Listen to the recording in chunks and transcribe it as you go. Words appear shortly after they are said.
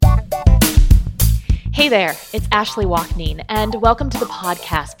Hey there, it's Ashley Walkneen, and welcome to the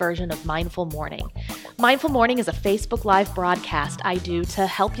podcast version of Mindful Morning. Mindful Morning is a Facebook Live broadcast I do to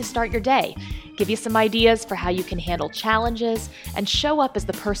help you start your day, give you some ideas for how you can handle challenges, and show up as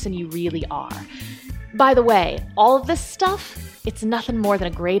the person you really are. By the way, all of this stuff, it's nothing more than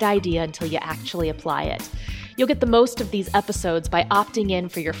a great idea until you actually apply it. You'll get the most of these episodes by opting in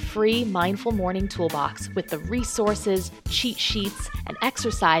for your free Mindful Morning Toolbox with the resources, cheat sheets, and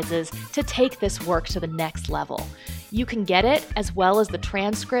exercises to take this work to the next level. You can get it, as well as the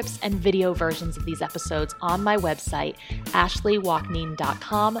transcripts and video versions of these episodes on my website,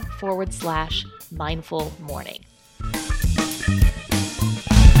 ashleywalkneen.com/mindful morning.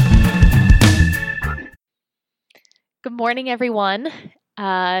 Good morning, everyone.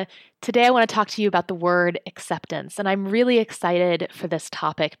 Today I want to talk to you about the word acceptance, and I'm really excited for this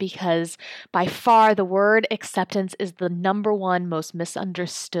topic because by far the word acceptance is the number one most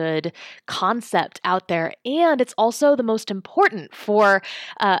misunderstood concept out there, and it's also the most important for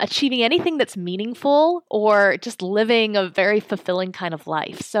achieving anything that's meaningful or just living a very fulfilling kind of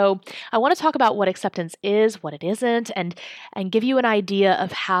life. So I want to talk about what acceptance is, what it isn't, and give you an idea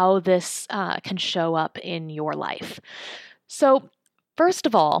of how this can show up in your life. So first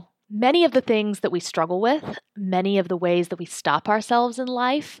of all, many of the things that we struggle with, many of the ways that we stop ourselves in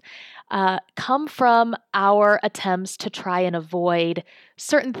life, come from our attempts to try and avoid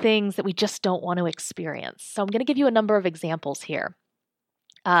certain things that we just don't want to experience. So I'm going to give you a number of examples here.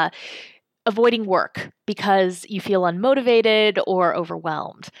 Avoiding work because you feel unmotivated or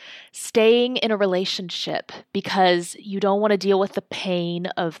overwhelmed. Staying in a relationship because you don't want to deal with the pain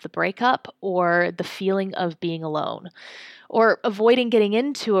of the breakup or the feeling of being alone. Or avoiding getting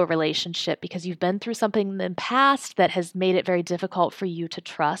into a relationship because you've been through something in the past that has made it very difficult for you to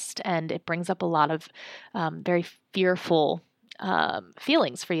trust, and it brings up a lot of very fearful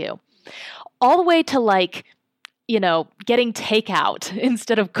feelings for you. All the way to getting takeout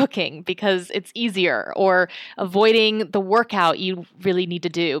instead of cooking because it's easier, or avoiding the workout you really need to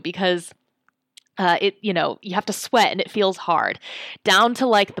do because you have to sweat and it feels hard, down to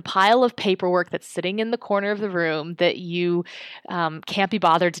like the pile of paperwork that's sitting in the corner of the room that you can't be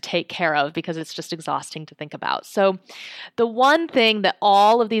bothered to take care of because it's just exhausting to think about. So the one thing that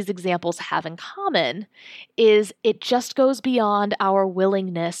all of these examples have in common is it just goes beyond our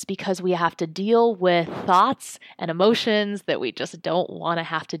willingness because we have to deal with thoughts and emotions that we just don't want to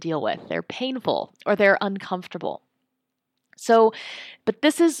have to deal with. They're painful or they're uncomfortable. So, but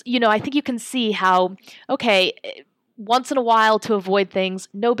this is, I think you can see how, okay, once in a while to avoid things,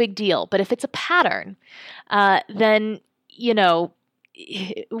 no big deal. But if it's a pattern, then,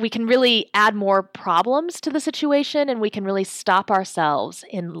 we can really add more problems to the situation, and we can really stop ourselves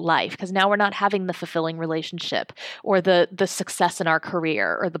in life because now we're not having the fulfilling relationship or the success in our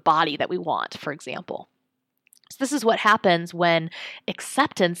career or the body that we want, for example. So this is what happens when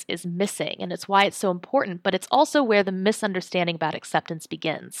acceptance is missing, and it's why it's so important, but it's also where the misunderstanding about acceptance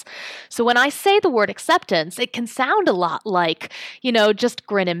begins. So when I say the word acceptance, it can sound a lot like, just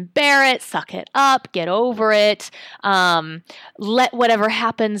grin and bear it, suck it up, get over it, let whatever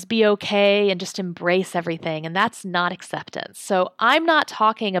happens be okay, and just embrace everything, and that's not acceptance. So I'm not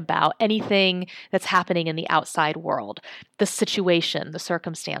talking about anything that's happening in the outside world, the situation, the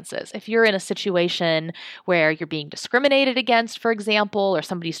circumstances. If you're in a situation where you're being discriminated against, for example, or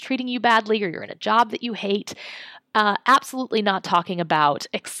somebody's treating you badly, or you're in a job that you hate, absolutely not talking about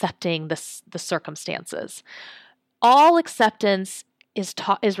accepting the circumstances. All acceptance is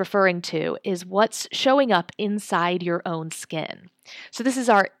referring to is what's showing up inside your own skin. So this is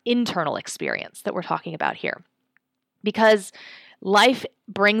our internal experience that we're talking about here. Because life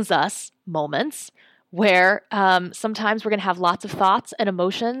brings us moments where sometimes we're going to have lots of thoughts and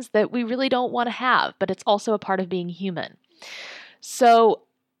emotions that we really don't want to have, but it's also a part of being human. So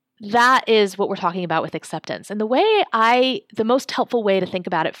that is what we're talking about with acceptance. And the most helpful way to think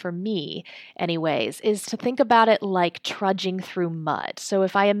about it for me, anyways, is to think about it like trudging through mud. So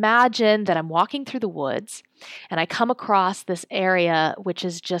if I imagine that I'm walking through the woods and I come across this area which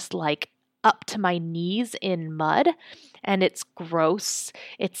is just like up to my knees in mud, and it's gross,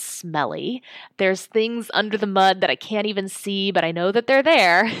 it's smelly. There's things under the mud that I can't even see, but I know that they're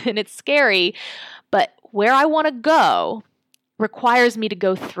there, and it's scary. But where I want to go requires me to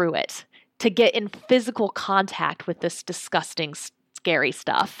go through it, to get in physical contact with this disgusting, scary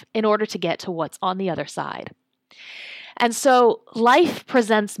stuff in order to get to what's on the other side. And so life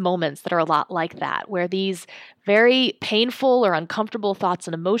presents moments that are a lot like that, where these very painful or uncomfortable thoughts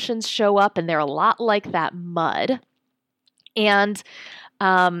and emotions show up, and they're a lot like that mud. And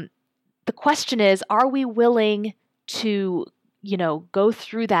the question is, are we willing to go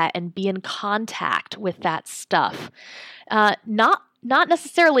through that and be in contact with that stuff. Not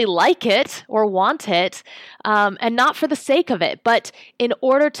necessarily like it or want it, and not for the sake of it, but in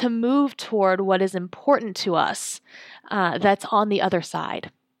order to move toward what is important to us, that's on the other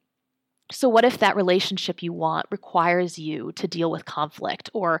side. So what if that relationship you want requires you to deal with conflict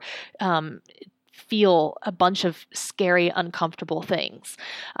or feel a bunch of scary, uncomfortable things?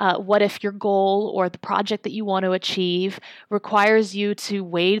 What if your goal or the project that you want to achieve requires you to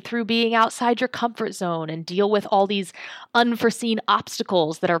wade through being outside your comfort zone and deal with all these unforeseen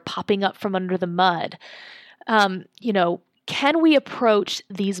obstacles that are popping up from under the mud? Can we approach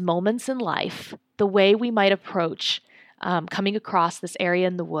these moments in life the way we might approach coming across this area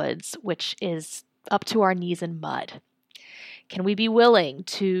in the woods, which is up to our knees in mud? Can we be willing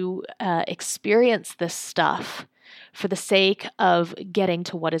to experience this stuff for the sake of getting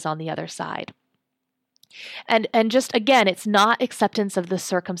to what is on the other side? And just again, it's not acceptance of the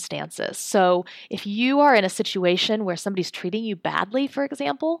circumstances. So if you are in a situation where somebody's treating you badly, for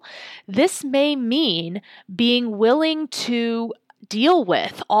example, this may mean being willing to deal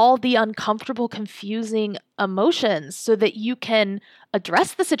with all the uncomfortable, confusing emotions so that you can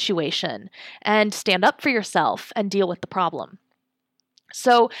address the situation and stand up for yourself and deal with the problem.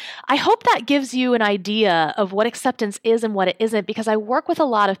 So I hope that gives you an idea of what acceptance is and what it isn't, because I work with a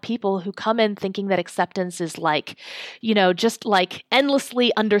lot of people who come in thinking that acceptance is just like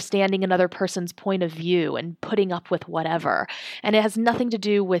endlessly understanding another person's point of view and putting up with whatever. And it has nothing to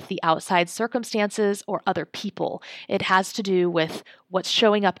do with the outside circumstances or other people. It has to do with what's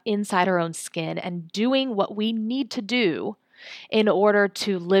showing up inside our own skin and doing what we need to do in order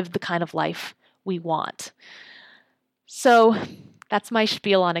to live the kind of life we want. So that's my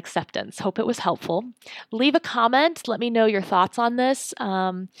spiel on acceptance. Hope it was helpful. Leave a comment. Let me know your thoughts on this.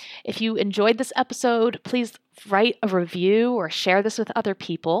 If you enjoyed this episode, please write a review or share this with other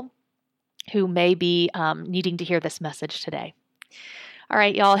people who may be needing to hear this message today. All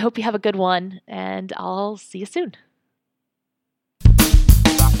right, y'all. I hope you have a good one, and I'll see you soon.